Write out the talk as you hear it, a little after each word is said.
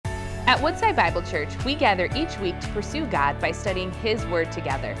At Woodside Bible Church, we gather each week to pursue God by studying His Word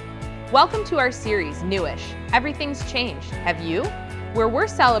together. Welcome to our series, Newish, Everything's Changed. Have you? Where we're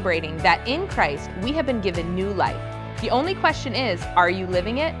celebrating that in Christ, we have been given new life. The only question is, are you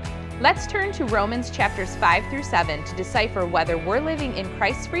living it? Let's turn to Romans chapters 5 through 7 to decipher whether we're living in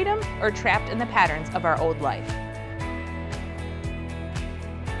Christ's freedom or trapped in the patterns of our old life.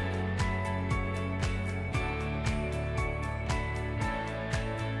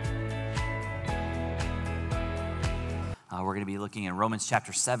 We're going to be looking at Romans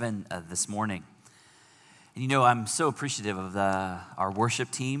chapter 7 this morning. And you know, I'm so appreciative of our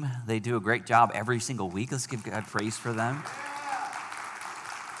worship team. They do a great job every single week. Let's give God praise for them.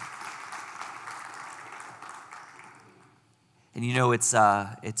 And you know, it's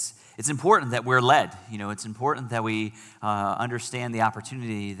important that we're led. You know, it's important that we understand the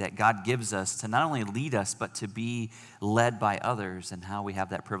opportunity that God gives us to not only lead us, but to be led by others and how we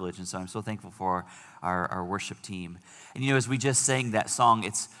have that privilege. And so I'm so thankful for our worship team. And you know, as we just sang that song,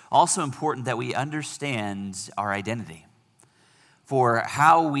 it's also important that we understand our identity. For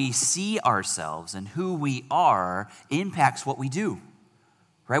how we see ourselves and who we are impacts what we do.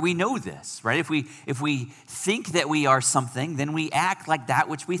 Right? We know this, right? If we think that we are something, then we act like that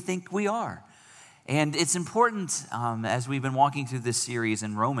which we think we are. And it's important, as we've been walking through this series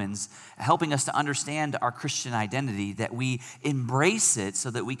in Romans, helping us to understand our Christian identity, that we embrace it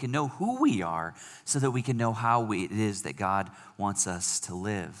so that we can know who we are, so that we can know how it is that God wants us to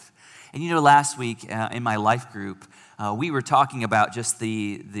live. And you know, last week in my life group, we were talking about just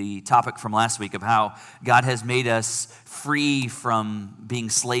the topic from last week of how God has made us free from being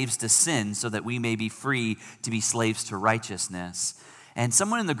slaves to sin so that we may be free to be slaves to righteousness. And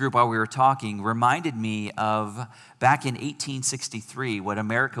someone in the group while we were talking reminded me of back in 1863, what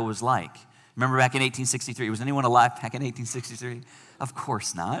America was like. Remember back in 1863? Was anyone alive back in 1863? Of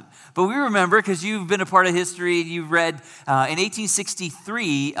course not. But we remember, because you've been a part of history, you've read, in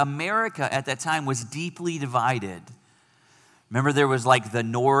 1863, America at that time was deeply divided. Remember, there was like the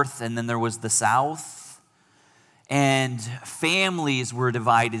North and then there was the South. And families were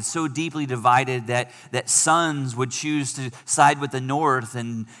divided, so deeply divided that sons would choose to side with the North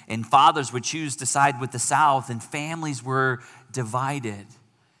and fathers would choose to side with the South, and families were divided.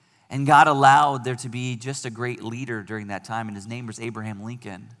 And God allowed there to be just a great leader during that time, and his name was Abraham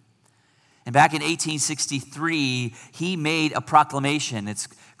Lincoln. And back in 1863, he made a proclamation. It's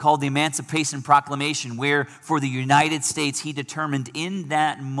called the Emancipation Proclamation, where for the United States, he determined in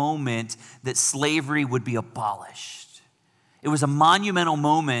that moment that slavery would be abolished. It was a monumental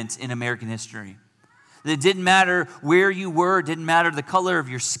moment in American history. It didn't matter where you were, it didn't matter the color of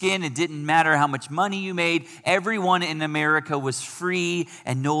your skin, it didn't matter how much money you made. Everyone in America was free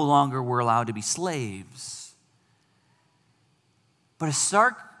and no longer were allowed to be slaves. But a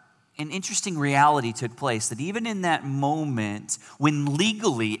stark an interesting reality took place, that even in that moment when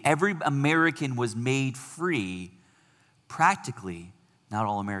legally every American was made free, practically not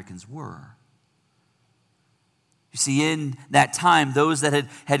all Americans were. You see, in that time, those that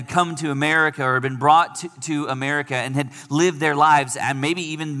had come to America or been brought to America and had lived their lives and maybe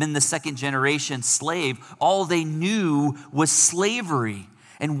even been the second generation slave, all they knew was slavery.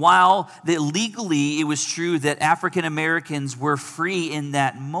 And while legally it was true that African Americans were free in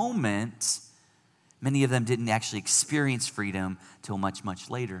that moment, many of them didn't actually experience freedom till much,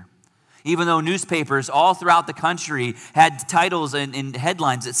 much later. Even though newspapers all throughout the country had titles and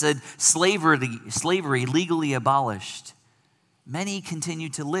headlines that said slavery legally abolished, many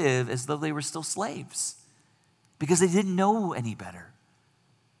continued to live as though they were still slaves because they didn't know any better.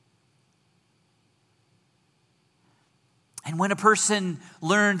 And when a person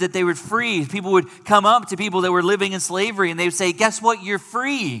learned that they were free, people would come up to people that were living in slavery and they would say, guess what? You're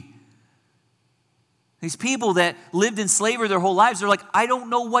free. These people that lived in slavery their whole lives, they're like, I don't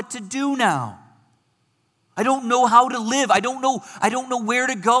know what to do now. I don't know how to live. I don't know where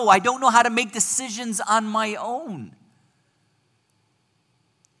to go. I don't know how to make decisions on my own.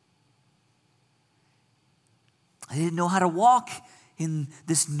 I didn't know how to walk in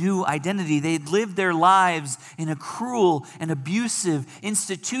this new identity. They had lived their lives in a cruel and abusive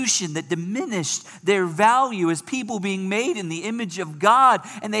institution that diminished their value as people being made in the image of God,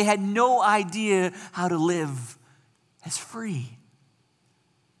 and they had no idea how to live as free.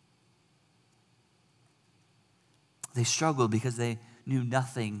 They struggled because they knew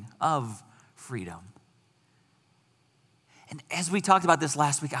nothing of freedom. And as we talked about this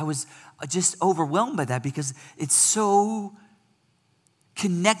last week, I was just overwhelmed by that because it's so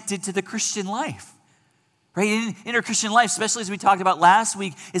connected to the Christian life. Right? In our Christian life, especially as we talked about last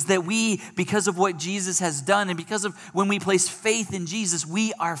week, is that we, because of what Jesus has done and because of when we place faith in Jesus,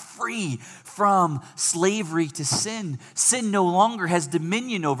 we are free from slavery to sin. Sin no longer has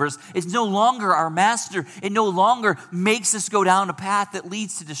dominion over us. It's no longer our master. It no longer makes us go down a path that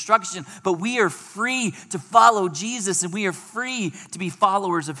leads to destruction, but we are free to follow Jesus, and we are free to be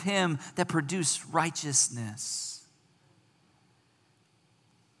followers of him that produce righteousness.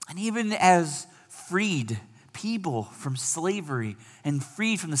 And even as freed people from slavery and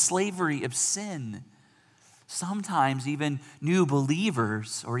freed from the slavery of sin, sometimes even new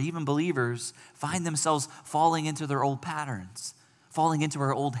believers or even believers find themselves falling into their old patterns, falling into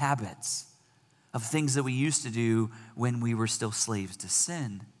our old habits of things that we used to do when we were still slaves to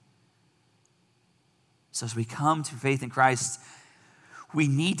sin. So as we come to faith in Christ, we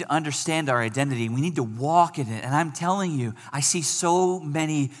need to understand our identity. We need to walk in it. And I'm telling you, I see so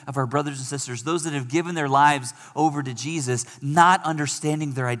many of our brothers and sisters, those that have given their lives over to Jesus, not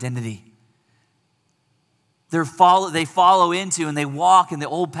understanding their identity. They follow into and they walk in the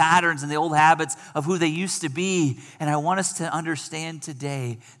old patterns and the old habits of who they used to be. And I want us to understand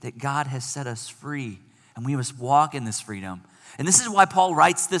today that God has set us free, and we must walk in this freedom. And this is why Paul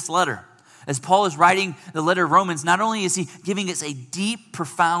writes this letter. As Paul is writing the letter of Romans, not only is he giving us a deep,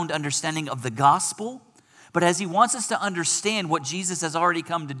 profound understanding of the gospel, but as he wants us to understand what Jesus has already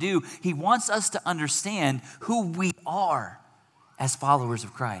come to do, he wants us to understand who we are as followers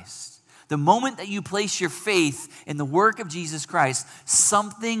of Christ. The moment that you place your faith in the work of Jesus Christ,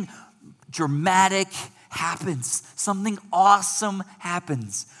 something dramatic happens. Something awesome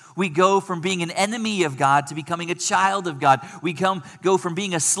happens. We go from being an enemy of God to becoming a child of God. We go from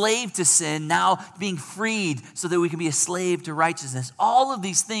being a slave to sin, now being freed so that we can be a slave to righteousness. All of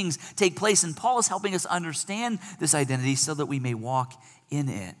these things take place, and Paul is helping us understand this identity so that we may walk in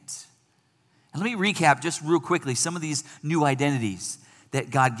it. And let me recap just real quickly some of these new identities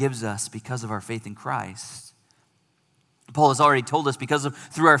that God gives us because of our faith in Christ. Paul has already told us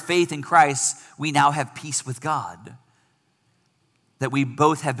through our faith in Christ, we now have peace with God. That we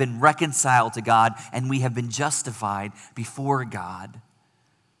both have been reconciled to God and we have been justified before God.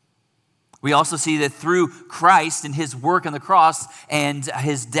 We also see that through Christ and his work on the cross and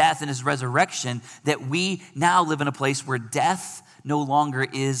his death and his resurrection, that we now live in a place where death no longer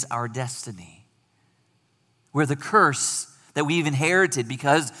is our destiny. Where the curse that we've inherited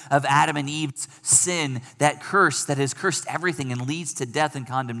because of Adam and Eve's sin, that curse that has cursed everything and leads to death and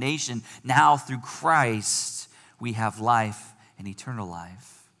condemnation, now through Christ we have life and eternal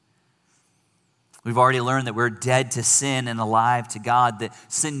life. We've already learned that we're dead to sin and alive to God, that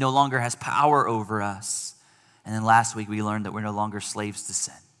sin no longer has power over us. And then last week we learned that we're no longer slaves to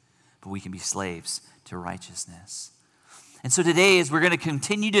sin, but we can be slaves to righteousness. And so today, as we're going to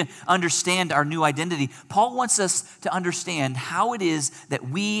continue to understand our new identity, Paul wants us to understand how it is that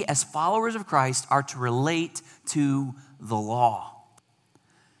we as followers of Christ are to relate to the law.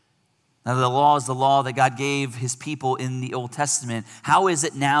 Now, the law is the law that God gave his people in the Old Testament. How is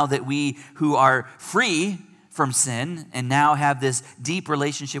it now that we who are free from sin and now have this deep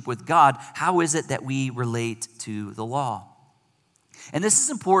relationship with God, how is it that we relate to the law? And this is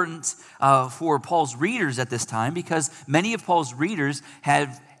important for Paul's readers at this time because many of Paul's readers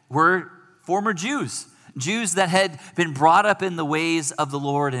were former Jews. Jews that had been brought up in the ways of the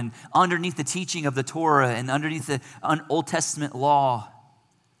Lord and underneath the teaching of the Torah and underneath the Old Testament law.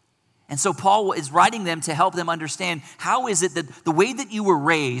 And so Paul is writing them to help them understand how is it that the way that you were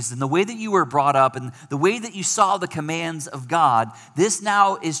raised and the way that you were brought up and the way that you saw the commands of God, this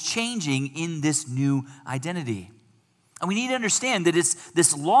now is changing in this new identity. And we need to understand that it's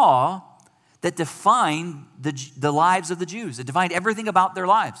this law that defined the lives of the Jews. It defined everything about their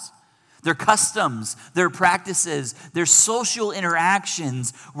lives. Their customs, their practices, their social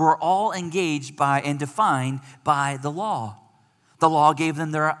interactions were all engaged by and defined by the law. The law gave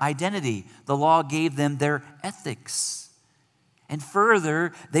them their identity. The law gave them their ethics. And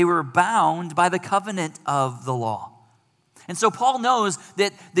further, they were bound by the covenant of the law. And so Paul knows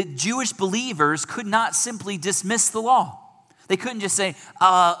that the Jewish believers could not simply dismiss the law. They couldn't just say,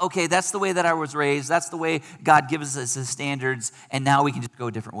 okay, that's the way that I was raised. That's the way God gives us his standards, and now we can just go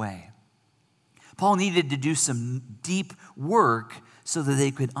a different way. Paul needed to do some deep work so that they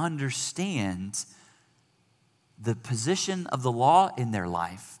could understand the position of the law in their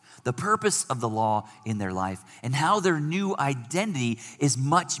life, the purpose of the law in their life, and how their new identity is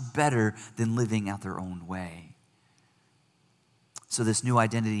much better than living out their own way. So this new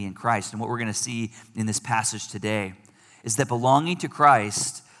identity in Christ, and what we're going to see in this passage today, is that belonging to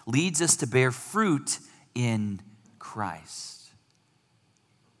Christ leads us to bear fruit in Christ.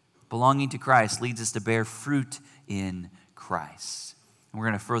 Belonging to Christ leads us to bear fruit in Christ. And we're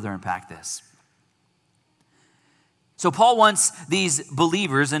going to further unpack this. So Paul wants these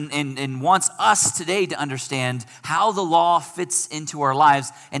believers and wants us today to understand how the law fits into our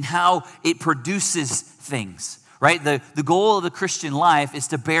lives and how it produces things, right? The goal of the Christian life is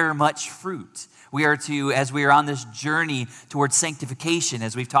to bear much fruit. We are to, as we are on this journey towards sanctification,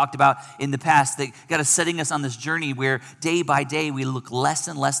 as we've talked about in the past, that God is setting us on this journey where day by day we look less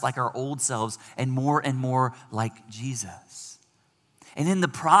and less like our old selves and more like Jesus. And in the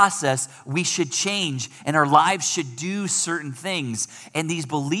process, we should change and our lives should do certain things. And these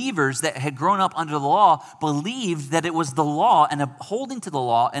believers that had grown up under the law believed that it was the law and holding to the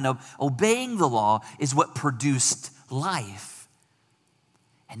law and obeying the law is what produced life.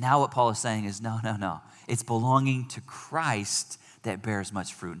 And now what Paul is saying is, no. It's belonging to Christ that bears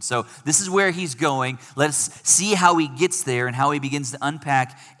much fruit. And so this is where he's going. Let's see how he gets there and how he begins to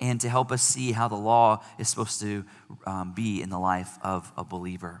unpack and to help us see how the law is supposed to be in the life of a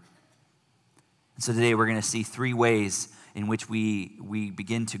believer. And so today we're going to see 3 ways in which we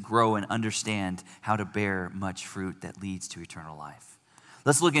begin to grow and understand how to bear much fruit that leads to eternal life.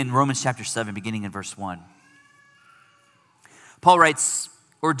 Let's look in Romans chapter 7, beginning in verse 1. Paul writes,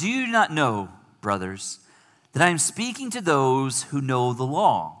 "Or do you not know, brothers, that I am speaking to those who know the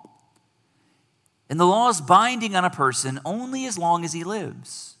law? And the law is binding on a person only as long as he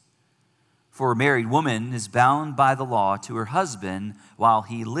lives. For a married woman is bound by the law to her husband while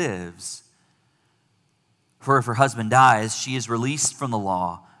he lives. For if her husband dies, she is released from the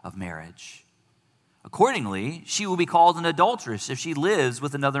law of marriage. Accordingly, she will be called an adulteress if she lives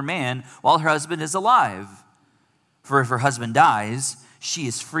with another man while her husband is alive. For if her husband dies, she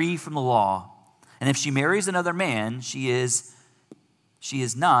is free from the law. And if she marries another man, she is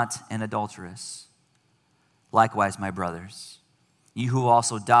not an adulteress. Likewise, my brothers, you who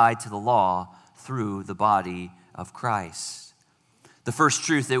also died to the law through the body of Christ." The first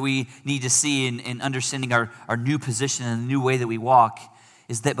truth that we need to see in understanding our new position and the new way that we walk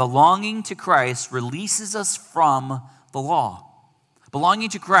is that belonging to Christ releases us from the law. Belonging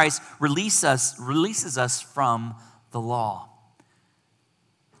to Christ releases us from the law.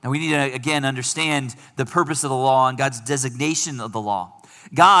 Now we need to, again, understand the purpose of the law and God's designation of the law.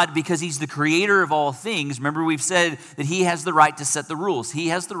 God, because he's the creator of all things, remember we've said that he has the right to set the rules. He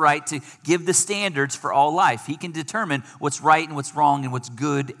has the right to give the standards for all life. He can determine what's right and what's wrong and what's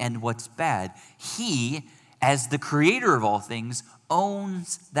good and what's bad. He, as the creator of all things,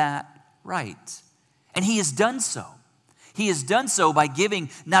 owns that right. And he has done so. He has done so by giving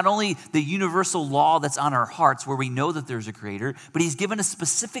not only the universal law that's on our hearts where we know that there's a creator, but he's given a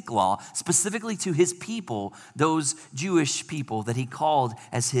specific law specifically to his people, those Jewish people that he called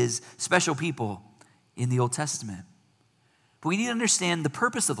as his special people in the Old Testament. But we need to understand the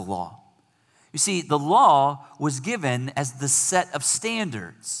purpose of the law. You see, the law was given as the set of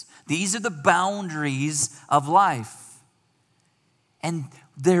standards. These are the boundaries of life. And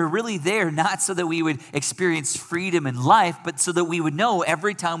they're really there not so that we would experience freedom in life, but so that we would know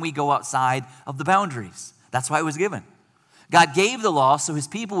every time we go outside of the boundaries. That's why it was given. God gave the law so his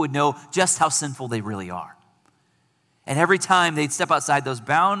people would know just how sinful they really are. And every time they'd step outside those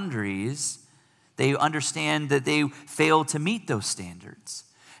boundaries, they understand that they failed to meet those standards.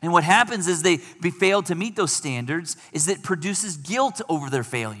 And what happens is they fail to meet those standards is that it produces guilt over their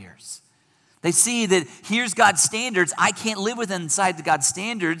failures. They see that here's God's standards. I can't live inside God's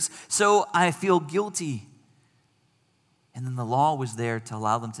standards, so I feel guilty. And then the law was there to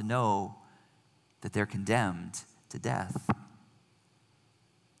allow them to know that they're condemned to death.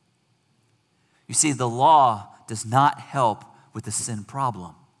 You see, the law does not help with the sin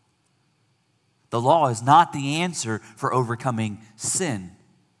problem. The law is not the answer for overcoming sin.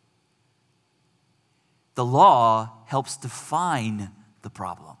 The law helps define the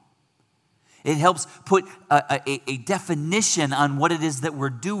problem. It helps put a definition on what it is that we're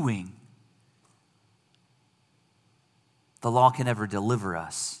doing. The law can never deliver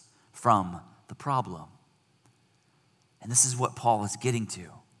us from the problem. And this is what Paul is getting to.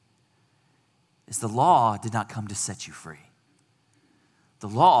 Is the law did not come to set you free. The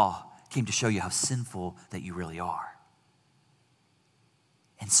law came to show you how sinful that you really are.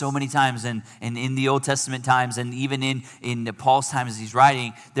 And so many times, and in the Old Testament times, and even in Paul's time as he's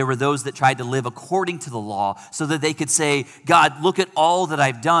writing, there were those that tried to live according to the law so that they could say, God, look at all that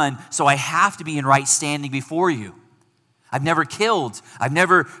I've done, so I have to be in right standing before you. I've never killed. I've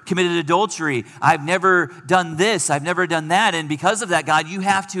never committed adultery. I've never done this. I've never done that. And because of that, God, you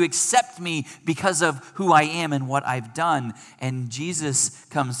have to accept me because of who I am and what I've done. And Jesus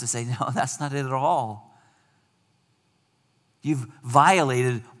comes to say, no, that's not it at all. You've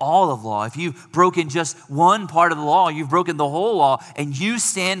violated all of law. If you've broken just one part of the law, you've broken the whole law, and you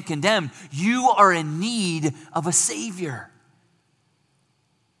stand condemned. You are in need of a Savior.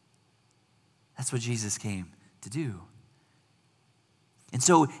 That's what Jesus came to do. And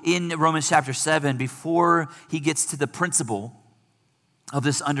so in Romans chapter 7, before he gets to the principle of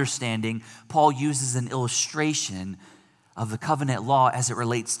this understanding, Paul uses an illustration of the covenant law as it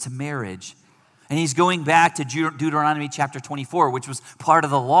relates to marriage. And he's going back to Deuteronomy chapter 24, which was part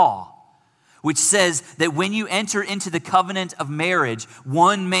of the law, which says that when you enter into the covenant of marriage,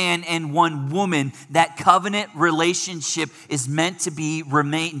 one man and one woman, that covenant relationship is meant to be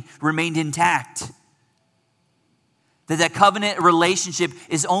remained intact. That covenant relationship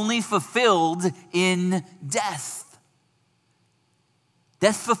is only fulfilled in death.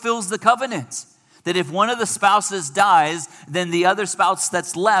 Death fulfills the covenant. That if one of the spouses dies, then the other spouse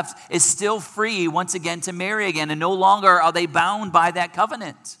that's left is still free once again to marry again, and no longer are they bound by that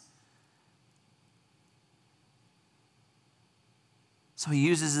covenant. So he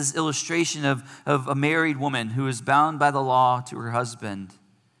uses this illustration of a married woman who is bound by the law to her husband.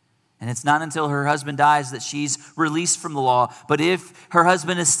 And it's not until her husband dies that she's released from the law. But if her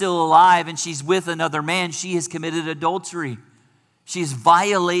husband is still alive and she's with another man, she has committed adultery. She's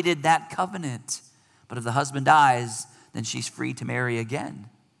violated that covenant. But if the husband dies, then she's free to marry again,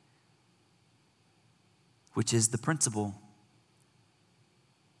 which is the principle.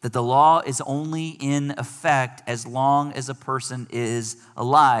 That the law is only in effect as long as a person is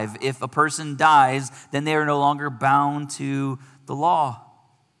alive. If a person dies, then they are no longer bound to the law.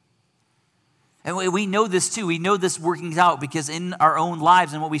 And we know this too. We know this working out because in our own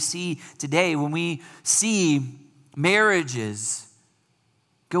lives and what we see today, when we see marriages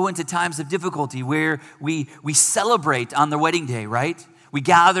go into times of difficulty where we celebrate on their wedding day, right? We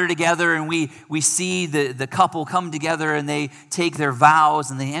gather together and we see the couple come together and they take their vows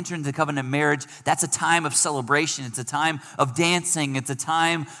and they enter into the covenant of marriage. That's a time of celebration. It's a time of dancing. It's a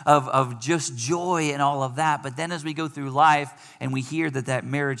time of just joy and all of that. But then as we go through life and we hear that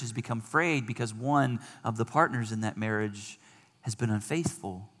marriage has become frayed because one of the partners in that marriage has been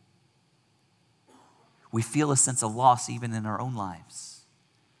unfaithful, we feel a sense of loss even in our own lives.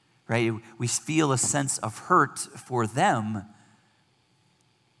 Right? We feel a sense of hurt for them.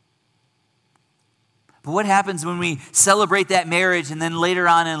 But what happens when we celebrate that marriage and then later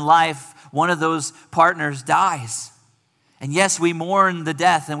on in life, one of those partners dies? And yes, we mourn the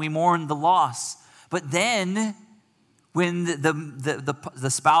death and we mourn the loss. But then when the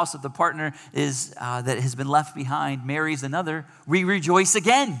spouse of the partner that has been left behind marries another, we rejoice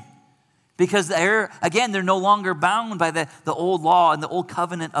again. Because they're no longer bound by the old law and the old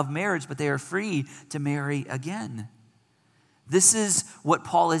covenant of marriage, but they are free to marry again. This is what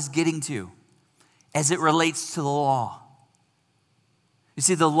Paul is getting to as it relates to the law. You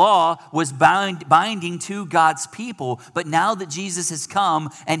see, the law was binding to God's people, but now that Jesus has come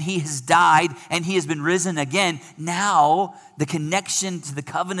and he has died and he has been risen again, now the connection to the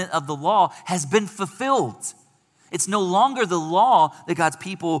covenant of the law has been fulfilled. It's no longer the law that God's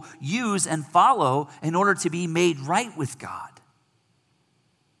people use and follow in order to be made right with God.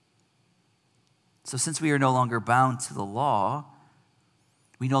 So since we are no longer bound to the law,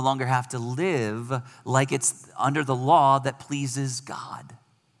 we no longer have to live like it's under the law that pleases God.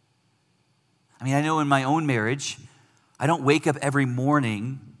 I mean, I know in my own marriage, I don't wake up every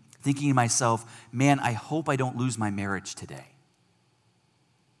morning thinking to myself, man, I hope I don't lose my marriage today.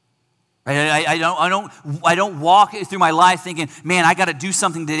 Right? I don't walk through my life thinking, man, I got to do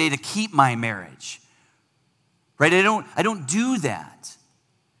something today to keep my marriage. Right? I don't do that.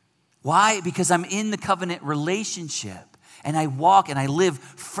 Why? Because I'm in the covenant relationship and I walk and I live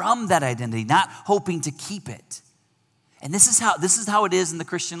from that identity, not hoping to keep it. And this is how it is in the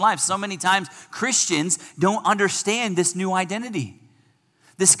Christian life. So many times Christians don't understand this new identity.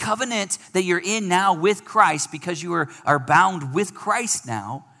 This covenant that you're in now with Christ because you are bound with Christ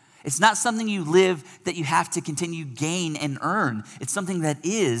now. It's not something you live that you have to continue gain and earn. It's something that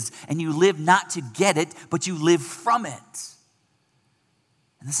is, and you live not to get it, but you live from it.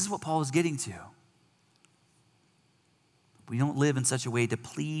 And this is what Paul is getting to. We don't live in such a way to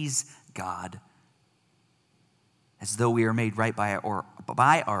please God as though we are made right by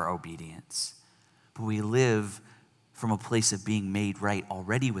our obedience, but we live from a place of being made right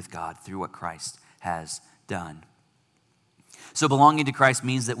already with God through what Christ has done. So belonging to Christ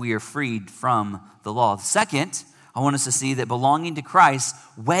means that we are freed from the law. Second, I want us to see that belonging to Christ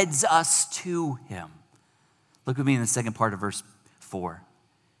weds us to him. Look with me in the second part of verse 4.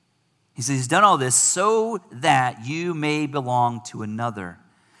 He says, he's done all this so that you may belong to another,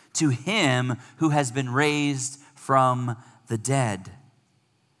 to him who has been raised from the dead.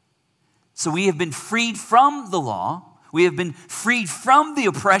 So we have been freed from the law. We have been freed from the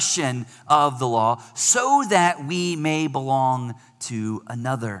oppression of the law so that we may belong to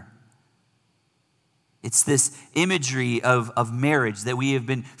another. It's this imagery of marriage, that we have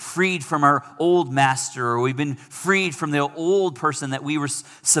been freed from our old master, or we've been freed from the old person that we were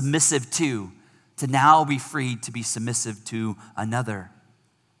submissive to now be freed to be submissive to another.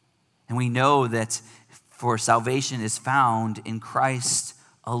 And we know that for salvation is found in Christ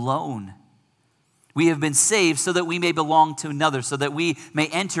alone. We have been saved so that we may belong to another, so that we may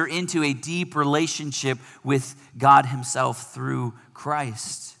enter into a deep relationship with God himself through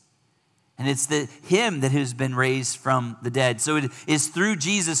Christ. And it's him that has been raised from the dead. So it is through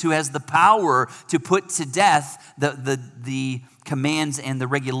Jesus who has the power to put to death the commands and the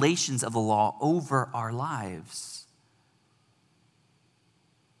regulations of the law over our lives.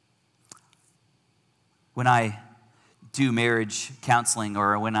 When I do marriage counseling,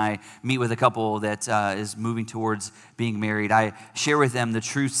 or when I meet with a couple that is moving towards being married, I share with them the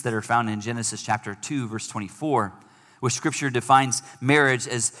truths that are found in Genesis chapter 2, verse 24, where Scripture defines marriage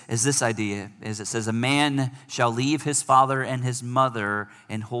as this idea, as it says, a man shall leave his father and his mother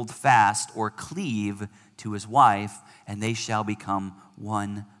and hold fast or cleave to his wife, and they shall become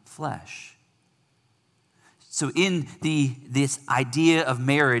one flesh. So in this idea of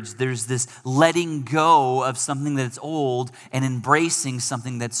marriage, there's this letting go of something that's old and embracing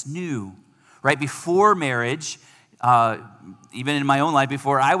something that's new. Right before marriage, even in my own life,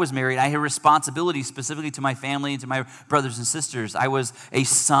 before I was married, I had responsibilities specifically to my family and to my brothers and sisters. I was a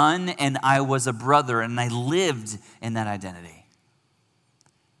son and I was a brother, and I lived in that identity.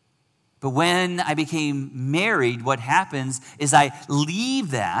 But when I became married, what happens is I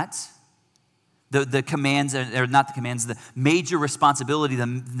leave that, the commands, or not the commands, the major responsibility,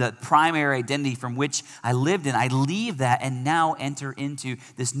 the primary identity from which I lived in, I leave that and now enter into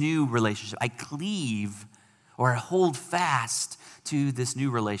this new relationship. I cleave, or I hold fast to this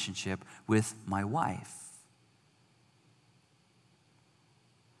new relationship with my wife.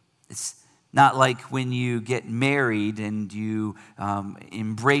 It's not like when you get married and you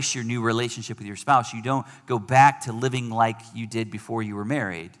embrace your new relationship with your spouse, you don't go back to living like you did before you were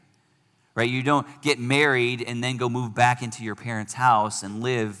married. Right? You don't get married and then go move back into your parents' house and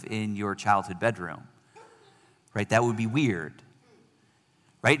live in your childhood bedroom. Right? That would be weird.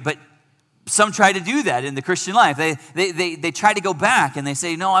 Right? But some try to do that in the Christian life. They try to go back and they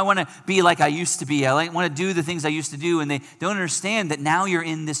say, no, I want to be like I used to be. I want to do the things I used to do. And they don't understand that now you're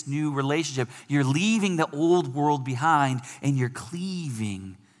in this new relationship. You're leaving the old world behind and you're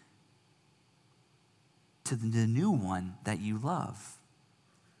cleaving to the new one that you love.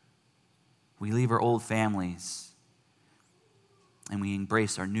 We leave our old families and we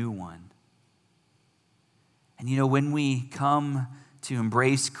embrace our new one. And you know, when we come to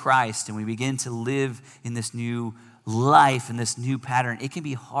embrace Christ and we begin to live in this new life and this new pattern, it can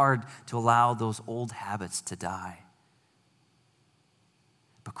be hard to allow those old habits to die.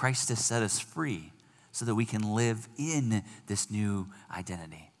 But Christ has set us free so that we can live in this new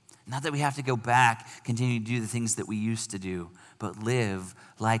identity. Not that we have to go back, continue to do the things that we used to do, but live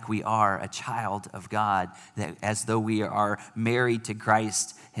like we are a child of God, that as though we are married to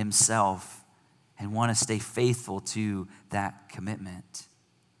Christ himself and want to stay faithful to that commitment.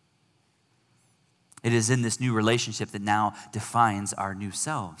 It is in this new relationship that now defines our new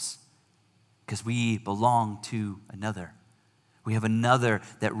selves, because we belong to another. We have another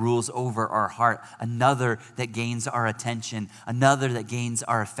that rules over our heart, another that gains our attention, another that gains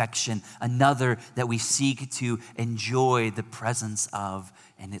our affection, another that we seek to enjoy the presence of,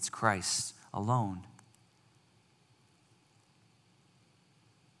 and it's Christ alone.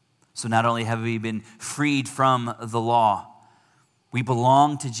 So not only have we been freed from the law, we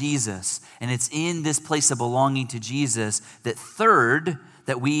belong to Jesus. And it's in this place of belonging to Jesus that third,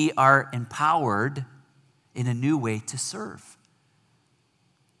 that we are empowered in a new way to serve.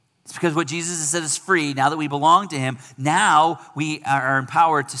 It's because what Jesus has set us free, now that we belong to him, now we are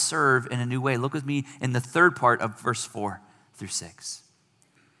empowered to serve in a new way. Look with me in the third part of verse 4 through 6.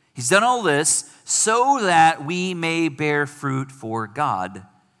 He's done all this so that we may bear fruit for God.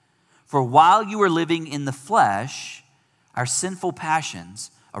 For while you were living in the flesh, our sinful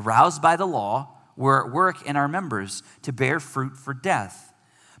passions, aroused by the law, were at work in our members to bear fruit for death.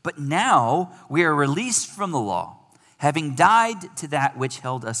 But now we are released from the law, having died to that which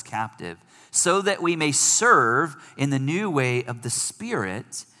held us captive, so that we may serve in the new way of the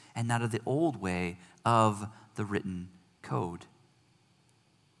Spirit and not of the old way of the written code.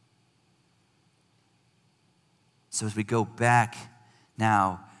 So as we go back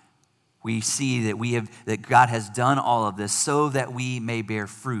now we see that God has done all of this so that we may bear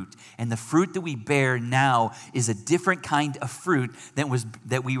fruit. And the fruit that we bear now is a different kind of fruit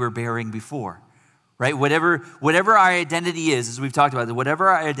that we were bearing before. Right? Whatever our identity is, as we've talked about, whatever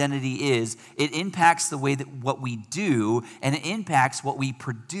our identity is, it impacts the way that what we do, and it impacts what we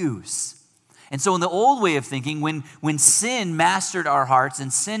produce. And so in the old way of thinking, when sin mastered our hearts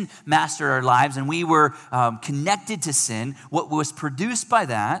and sin mastered our lives, and we were connected to sin, what was produced by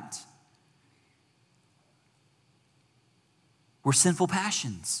that were sinful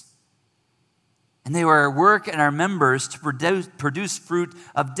passions. And they were at work in our members to produce fruit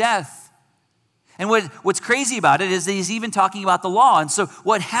of death. And what's crazy about it is that he's even talking about the law. And so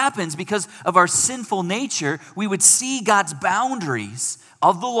what happens, because of our sinful nature, we would see God's boundaries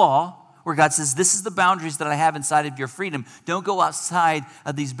of the law, where God says, this is the boundaries that I have inside of your freedom. Don't go outside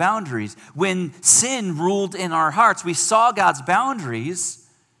of these boundaries. When sin ruled in our hearts, we saw God's boundaries,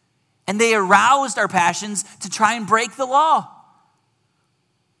 and they aroused our passions to try and break the law.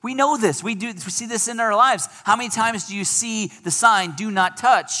 We know this. We see this in our lives. How many times do you see the sign, do not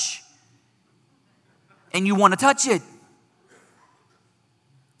touch? And you want to touch it,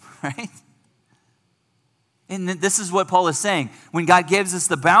 right? And this is what Paul is saying. When God gives us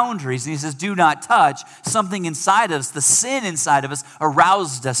the boundaries and he says, do not touch, something inside us, the sin inside of us,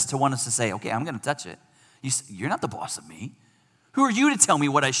 aroused us to want us to say, okay, I'm going to touch it. You're not the boss of me. Who are you to tell me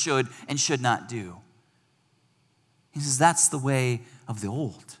what I should and should not do? He says, that's the way of the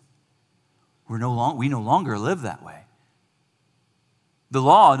old. We no longer live that way. The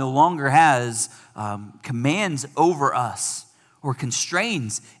law no longer has commands over us or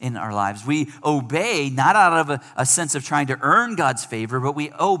constraints in our lives. We obey not out of a sense of trying to earn God's favor, but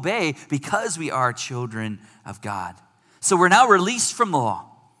we obey because we are children of God. So we're now released from the law.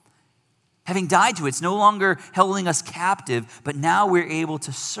 Having died to it, it's no longer holding us captive, but now we're able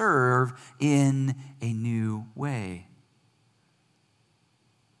to serve in a new way.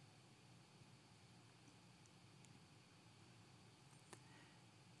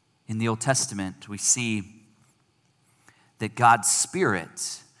 In the Old Testament, we see that God's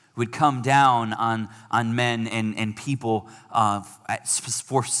Spirit would come down on men and people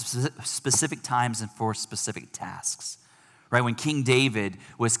for specific times and for specific tasks. Right? When King David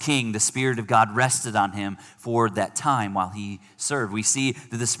was king, the Spirit of God rested on him for that time while he served. We see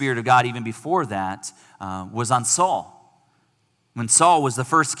that the Spirit of God, even before that, was on Saul. When Saul was the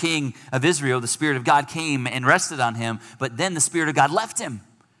first king of Israel, the Spirit of God came and rested on him, but then the Spirit of God left him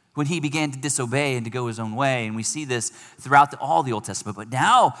when he began to disobey and to go his own way. And we see this throughout all the Old Testament. But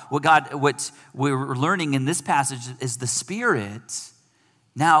now what we're learning in this passage is the Spirit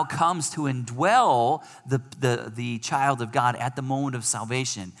now comes to indwell the child of God at the moment of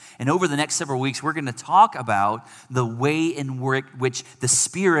salvation. And over the next several weeks, we're going to talk about the way in which the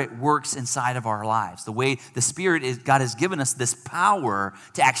Spirit works inside of our lives. The way the Spirit God has given us this power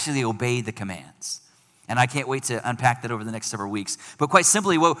to actually obey the commands. And I can't wait to unpack that over the next several weeks. But quite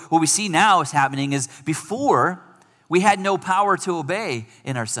simply, what we see now is happening is before, we had no power to obey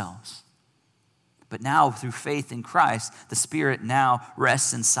in ourselves. But now, through faith in Christ, the Spirit now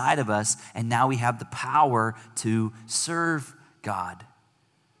rests inside of us, and now we have the power to serve God.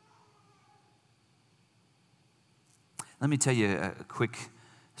 Let me tell you a quick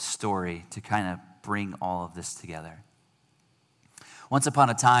story to kind of bring all of this together. Once upon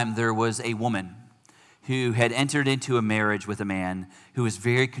a time, there was a woman who had entered into a marriage with a man who was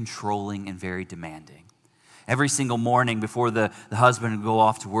very controlling and very demanding. Every single morning before the husband would go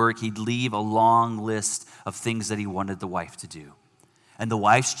off to work, he'd leave a long list of things that he wanted the wife to do. And the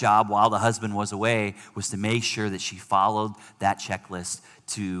wife's job while the husband was away was to make sure that she followed that checklist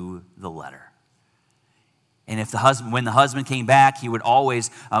to the letter. And when the husband came back, he would always,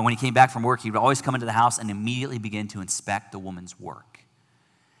 when he came back from work, he would always come into the house and immediately begin to inspect the woman's work.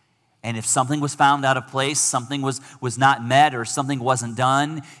 And if something was found out of place, something was not met, or something wasn't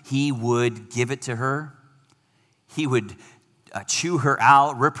done, he would give it to her. He would chew her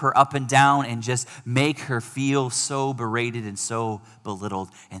out, rip her up and down, and just make her feel so berated and so belittled.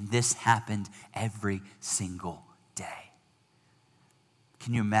 And this happened every single day.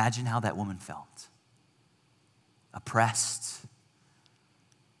 Can you imagine how that woman felt? Oppressed,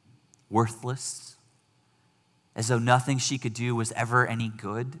 worthless, as though nothing she could do was ever any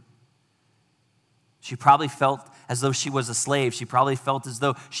good. She probably felt as though she was a slave. She probably felt as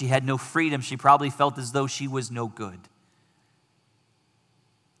though she had no freedom. She probably felt as though she was no good.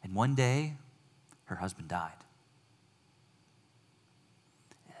 And one day, her husband died.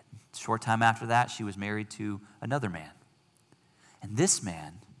 A short time after that, she was married to another man. And this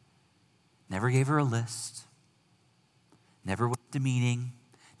man never gave her a list, never went to meeting,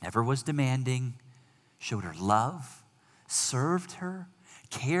 never was demanding, showed her love, served her,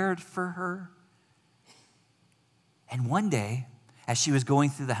 cared for her. And one day, as she was going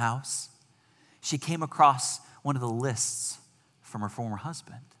through the house, she came across one of the lists from her former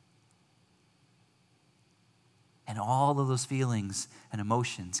husband. And all of those feelings and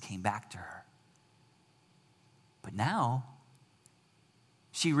emotions came back to her. But now,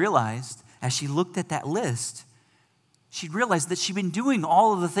 she realized, as she looked at that list, she realized that she'd been doing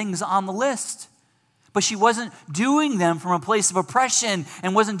all of the things on the list. But she wasn't doing them from a place of oppression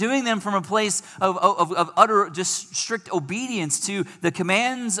and wasn't doing them from a place of utter, just strict obedience to the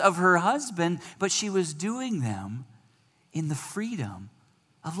commands of her husband, but she was doing them in the freedom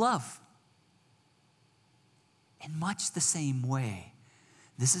of love. In much the same way,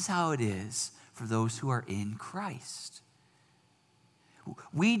 this is how it is for those who are in Christ.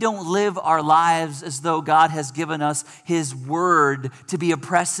 We don't live our lives as though God has given us His word to be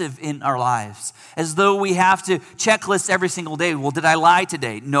oppressive in our lives, as though we have to checklist every single day. Well, did I lie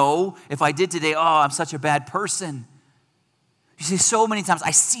today? No. If I did today, I'm such a bad person. You see, so many times,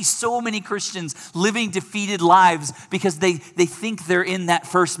 I see so many Christians living defeated lives because they think they're in that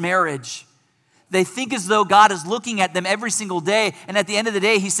first marriage. They think as though God is looking at them every single day, and at the end of the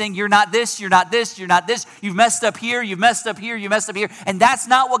day, He's saying, you're not this, you're not this, you're not this. You've messed up here, you've messed up here, you messed up here. And that's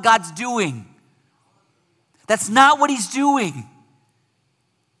not what God's doing. That's not what He's doing.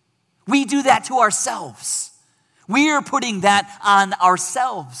 We do that to ourselves. We are putting that on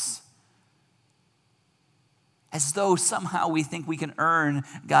ourselves, as though somehow we think we can earn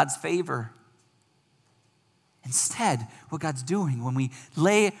God's favor. Instead, what God's doing when we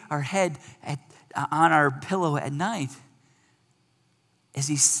lay our head on our pillow at night is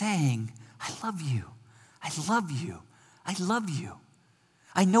He's saying, I love you. I love you. I love you.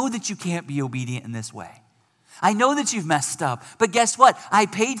 I know that you can't be obedient in this way. I know that you've messed up, but guess what? I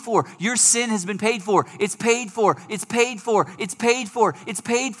paid for. Your sin has been paid for. It's paid for. It's paid for. It's paid for. It's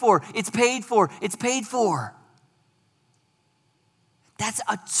paid for. It's paid for. It's paid for. That's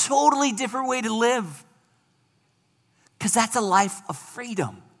a totally different way to live, because that's a life of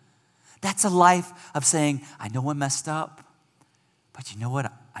freedom. That's a life of saying, I know I messed up, but you know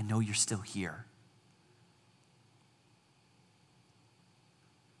what? I know you're still here.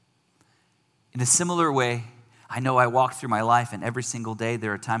 In a similar way, I know I walk through my life, and every single day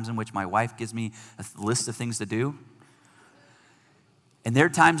there are times in which my wife gives me a list of things to do. And there are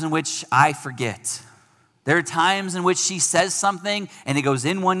times in which I forget. There are times in which she says something, and it goes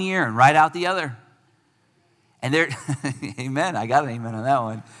in one ear and right out the other. And there, amen, I got an amen on that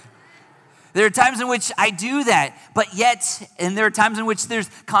one. There are times in which I do that, and there are times in which there's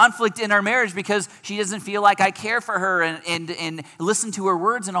conflict in our marriage because she doesn't feel like I care for her and listen to her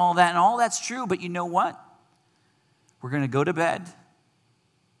words and all that, and all that's true, but you know what? We're going to go to bed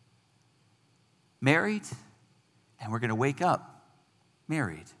married, and we're going to wake up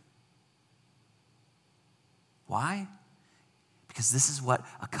married. Why? Because this is what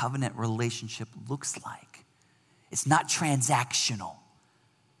a covenant relationship looks like. It's not transactional.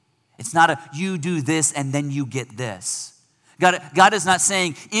 It's not a you do this and then you get this. God is not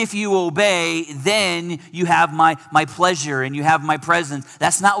saying, if you obey, then you have my pleasure and you have my presence.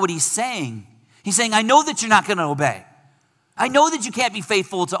 That's not what He's saying. He's saying, I know that you're not going to obey. I know that you can't be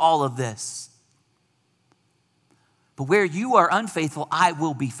faithful to all of this. But where you are unfaithful, I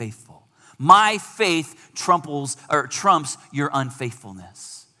will be faithful. My faith trumps your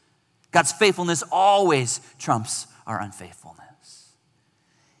unfaithfulness. God's faithfulness always trumps our unfaithfulness.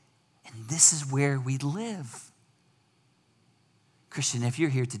 And this is where we live. Christian, if you're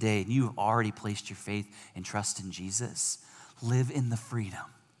here today and you've already placed your faith and trust in Jesus, live in the freedom.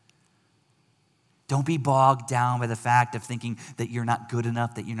 Don't be bogged down by the fact of thinking that you're not good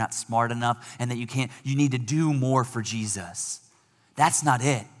enough, that you're not smart enough, and that you need to do more for Jesus. That's not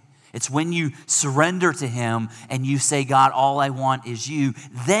it. It's when you surrender to Him and you say, God, all I want is you,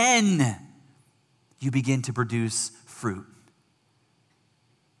 then you begin to produce fruit.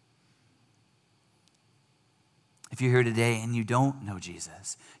 If you're here today and you don't know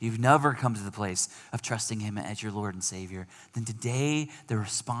Jesus, you've never come to the place of trusting Him as your Lord and Savior, then today the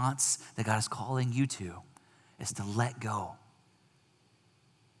response that God is calling you to is to let go.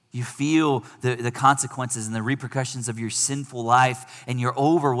 You feel the consequences and the repercussions of your sinful life, and you're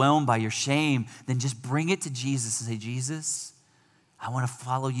overwhelmed by your shame, then just bring it to Jesus and say, Jesus, I want to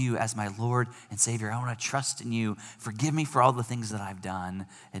follow you as my Lord and Savior. I want to trust in you. Forgive me for all the things that I've done,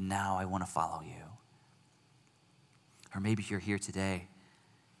 and now I want to follow you. Or maybe you're here today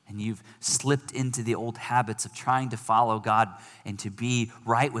and you've slipped into the old habits of trying to follow God and to be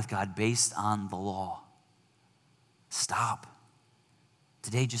right with God based on the law. Stop.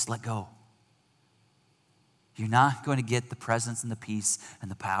 Today, just let go. You're not going to get the presence and the peace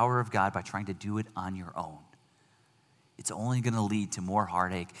and the power of God by trying to do it on your own. It's only going to lead to more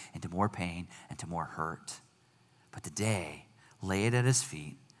heartache and to more pain and to more hurt. But today, lay it at his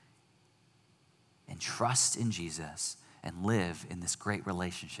feet and trust in Jesus and live in this great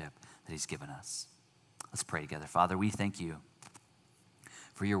relationship that he's given us. Let's pray together. Father, we thank you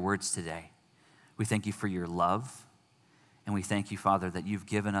for your words today. We thank you for your love. And we thank you, Father, that you've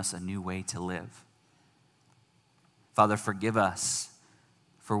given us a new way to live. Father, forgive us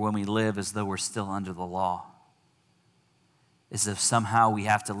for when we live as though we're still under the law, as if somehow we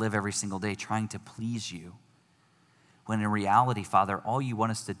have to live every single day trying to please you, when in reality, Father, all you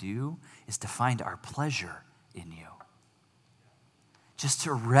want us to do is to find our pleasure in you. Just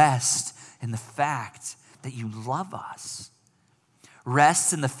to rest in the fact that you love us.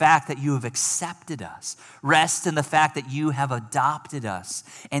 Rest in the fact that you have accepted us. Rest in the fact that you have adopted us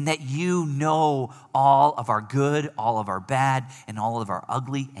and that you know all of our good, all of our bad, and all of our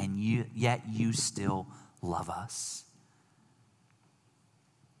ugly, and yet you still love us.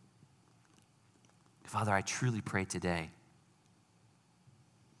 Father, I truly pray today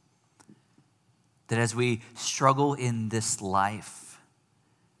that as we struggle in this life,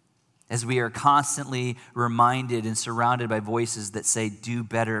 as we are constantly reminded and surrounded by voices that say, do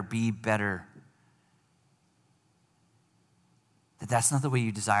better, be better, that's not the way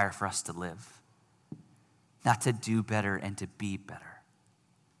you desire for us to live. Not to do better and to be better,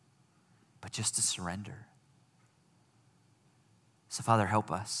 but just to surrender. So, Father,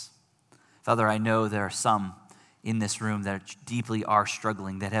 help us. Father, I know there are some in this room that deeply are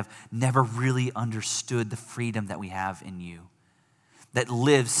struggling, that have never really understood the freedom that we have in you, that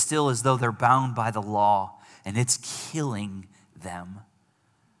live still as though they're bound by the law and it's killing them.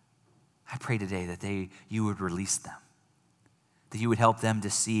 I pray today that you would release them, that you would help them to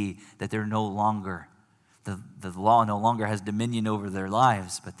see that they're no longer, the law no longer has dominion over their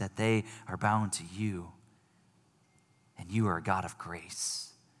lives, but that they are bound to you. And you are a God of grace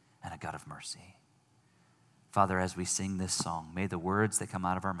and a God of mercy. Father, as we sing this song, may the words that come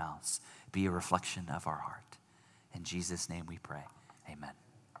out of our mouths be a reflection of our heart. In Jesus' name we pray. Amen.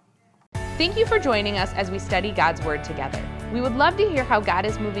 Thank you for joining us as we study God's Word together. We would love to hear how God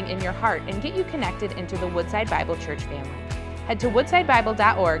is moving in your heart and get you connected into the Woodside Bible Church family. Head to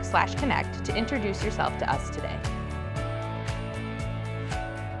woodsidebible.org/connect to introduce yourself to us today.